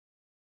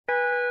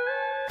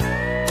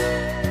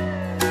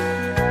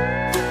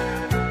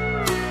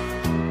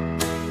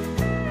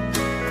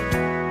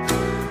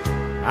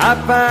I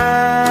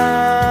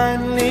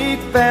finally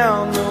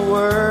found the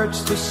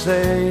words to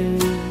say.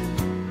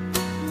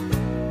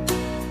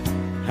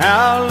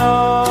 How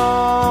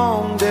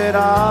long did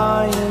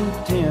I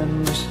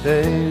intend to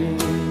stay?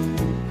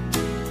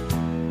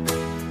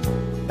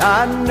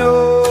 I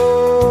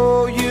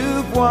know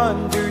you've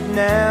wondered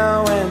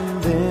now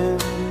and then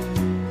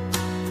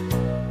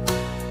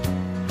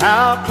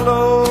how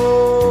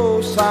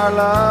close our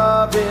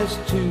love is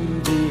to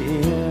the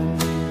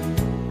end.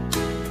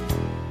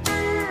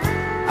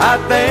 I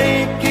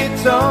think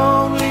it's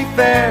only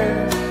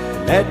fair to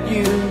let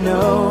you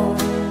know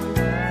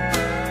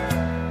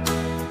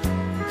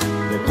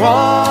that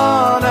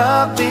one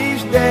of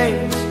these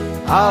days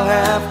I'll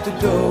have to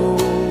go.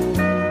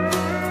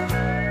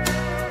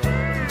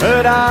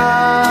 But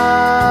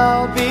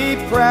I'll be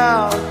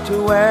proud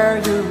to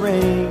wear your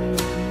ring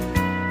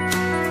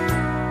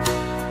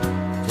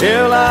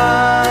till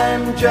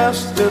I'm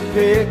just a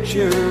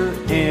picture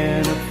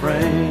in a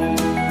frame.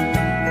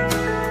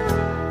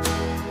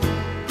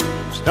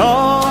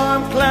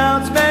 Storm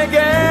clouds may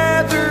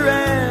gather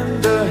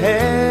and the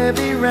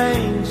heavy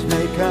rains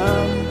may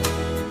come.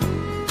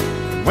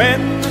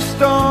 When the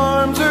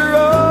storms are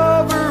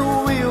over,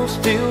 we'll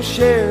still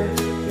share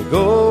the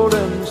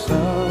golden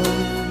sun.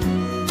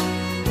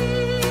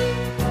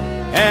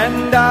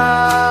 And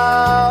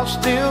I'll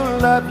still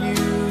love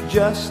you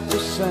just the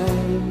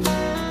same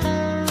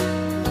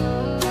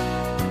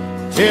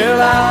till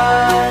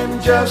I'm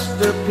just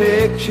a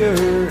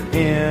picture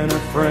in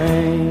a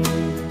frame.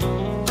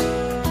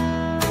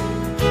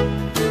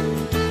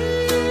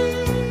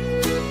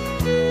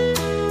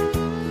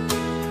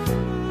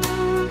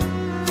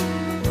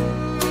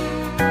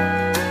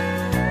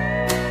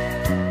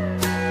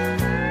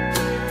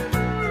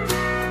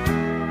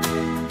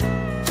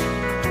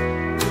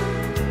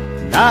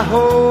 I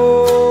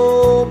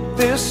hope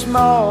this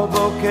small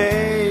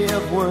bouquet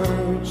of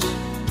words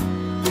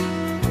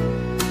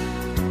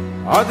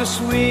are the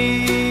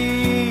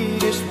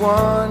sweetest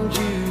ones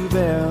you've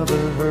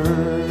ever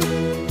heard.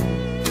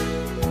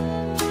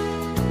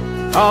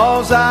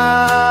 'Cause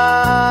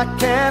I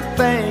can't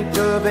think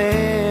of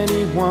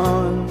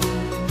anyone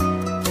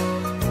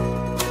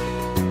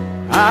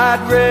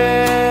I'd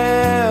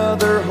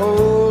rather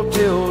hold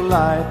till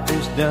life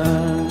is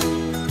done.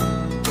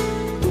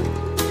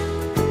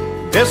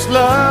 This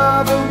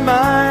love of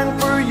mine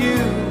for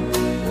you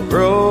will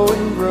grow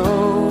and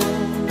grow,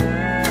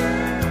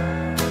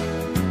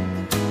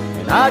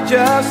 and I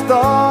just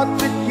thought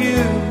that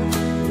you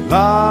would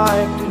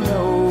like to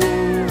know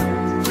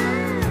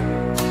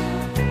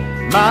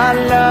my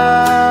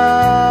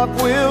love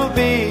will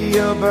be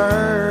a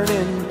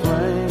burning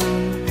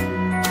flame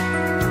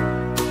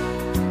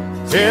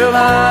till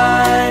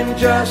I'm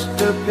just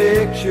a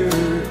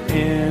picture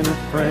in a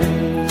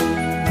frame.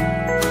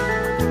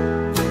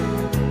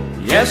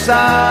 Yes,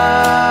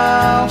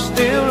 I'll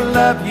still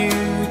love you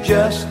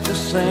just the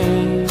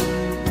same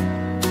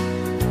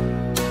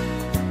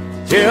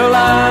till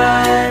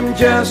I'm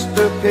just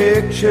a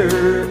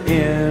picture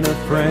in a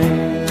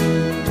frame.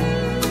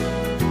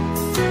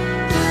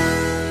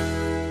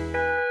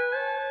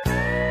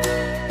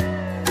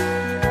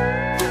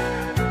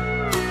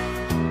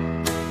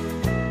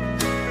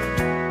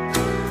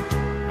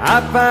 I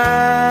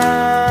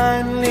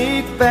finally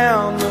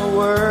found the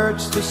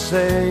words to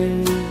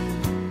say.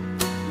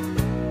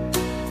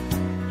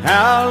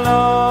 How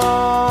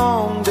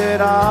long did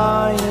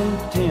I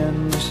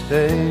intend to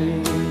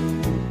stay?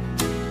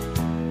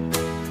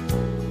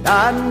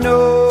 I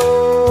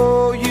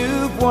know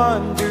you've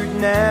wondered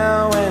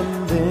now and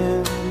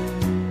then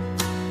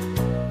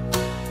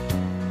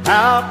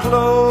how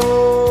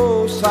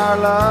close our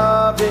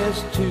love is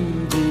to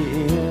the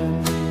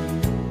end.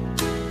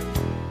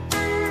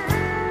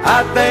 I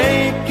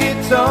think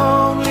it's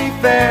only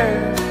fair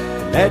to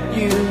let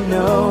you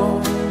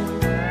know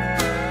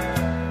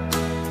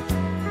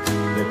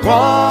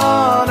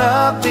one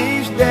of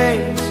these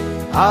days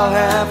I'll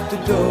have to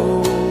go.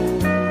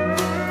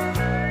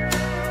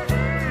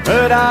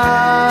 But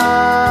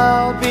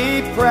I'll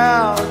be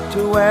proud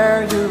to wear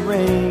your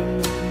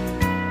ring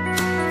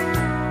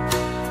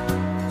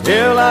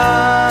till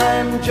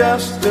I'm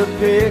just a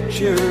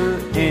picture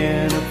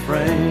in a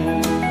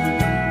frame.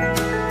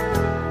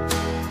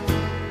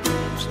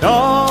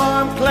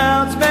 Storm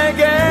clouds may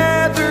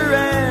gather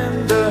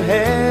and the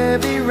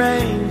heavy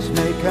rains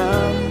may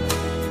come.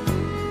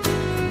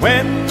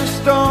 When the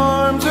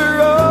storms are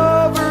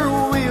over,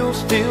 we'll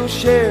still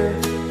share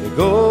the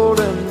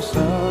golden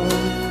sun.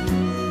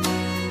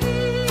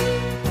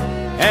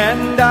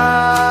 And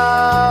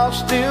I'll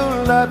still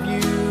love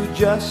you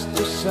just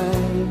the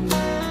same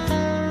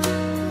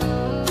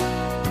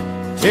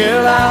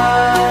till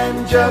I'm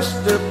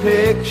just a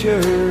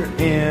picture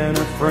in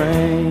a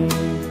frame.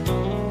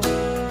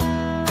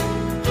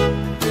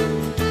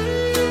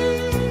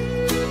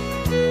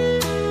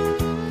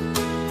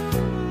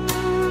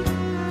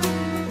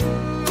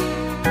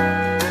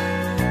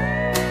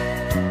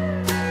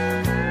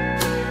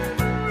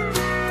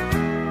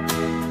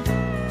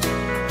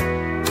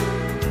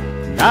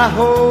 I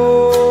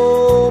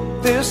hope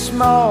this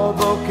small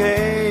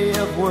bouquet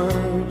of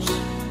words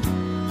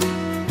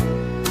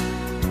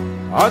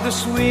are the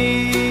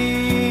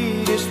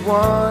sweetest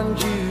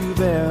ones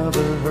you've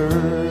ever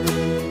heard.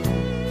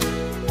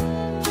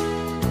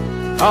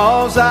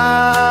 'Cause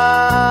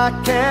I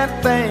can't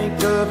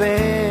think of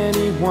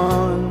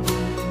anyone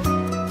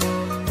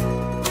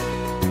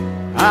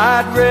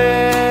I'd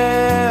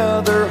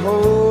rather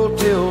hold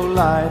till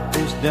life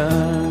is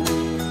done.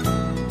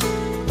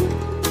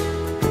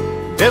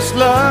 This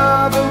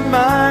love of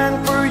mine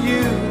for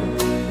you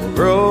will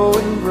grow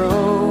and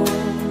grow,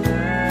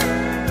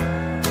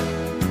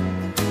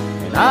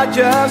 and I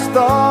just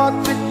thought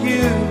that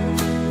you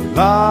would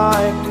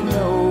like to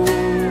know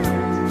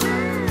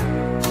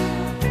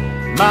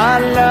my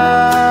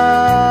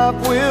love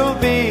will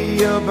be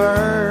a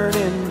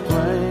burning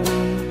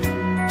flame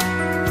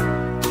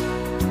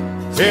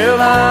till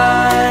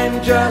I'm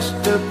just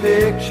a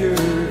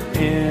picture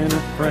in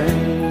a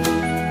frame.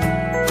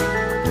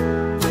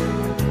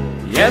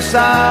 Yes,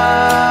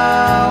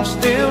 I'll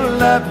still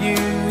love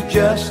you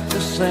just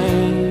the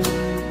same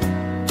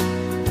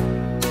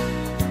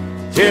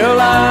till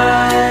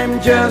I'm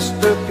just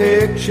a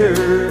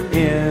picture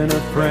in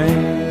a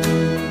frame.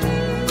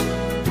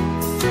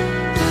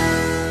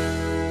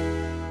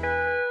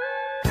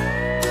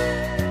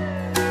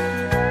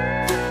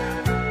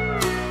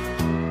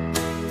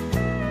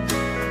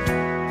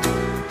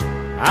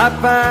 I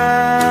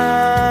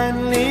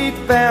finally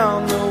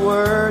found the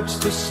words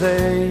to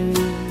say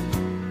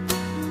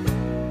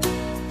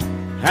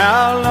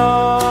how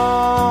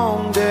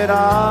long did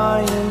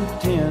I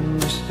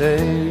intend to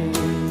stay.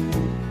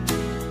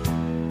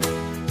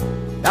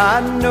 I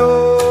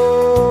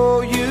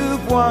know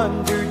you've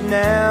wondered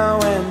now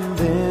and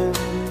then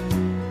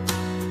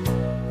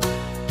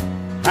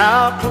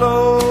how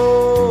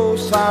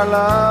close our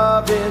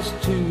love is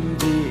to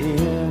the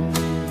end.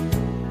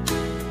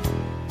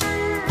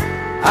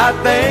 I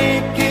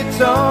think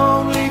it's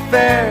only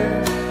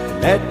fair to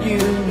let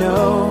you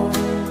know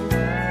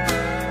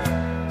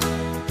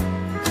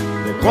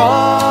that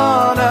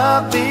one of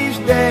these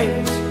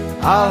days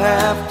I'll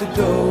have to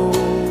go,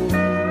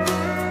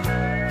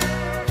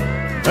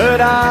 but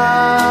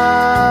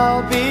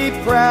I'll be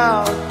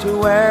proud to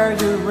wear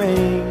your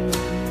ring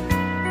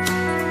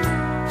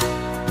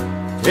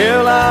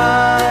till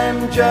I'm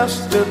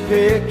just a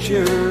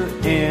picture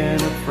in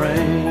a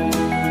frame.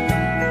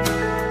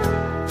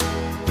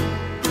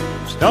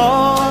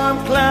 Storm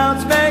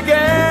clouds may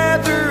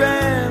gather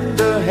and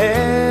the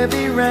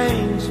heavy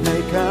rains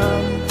may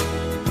come.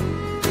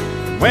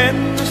 When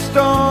the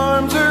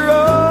storms are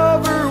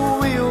over,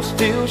 we'll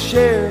still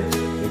share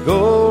the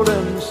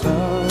golden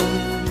sun,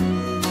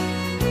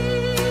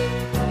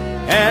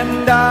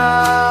 and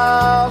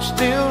I'll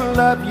still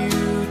love you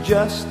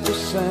just the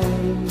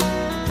same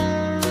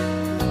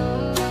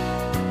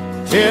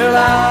till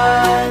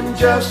I'm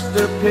just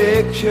a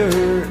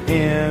picture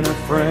in a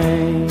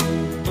frame.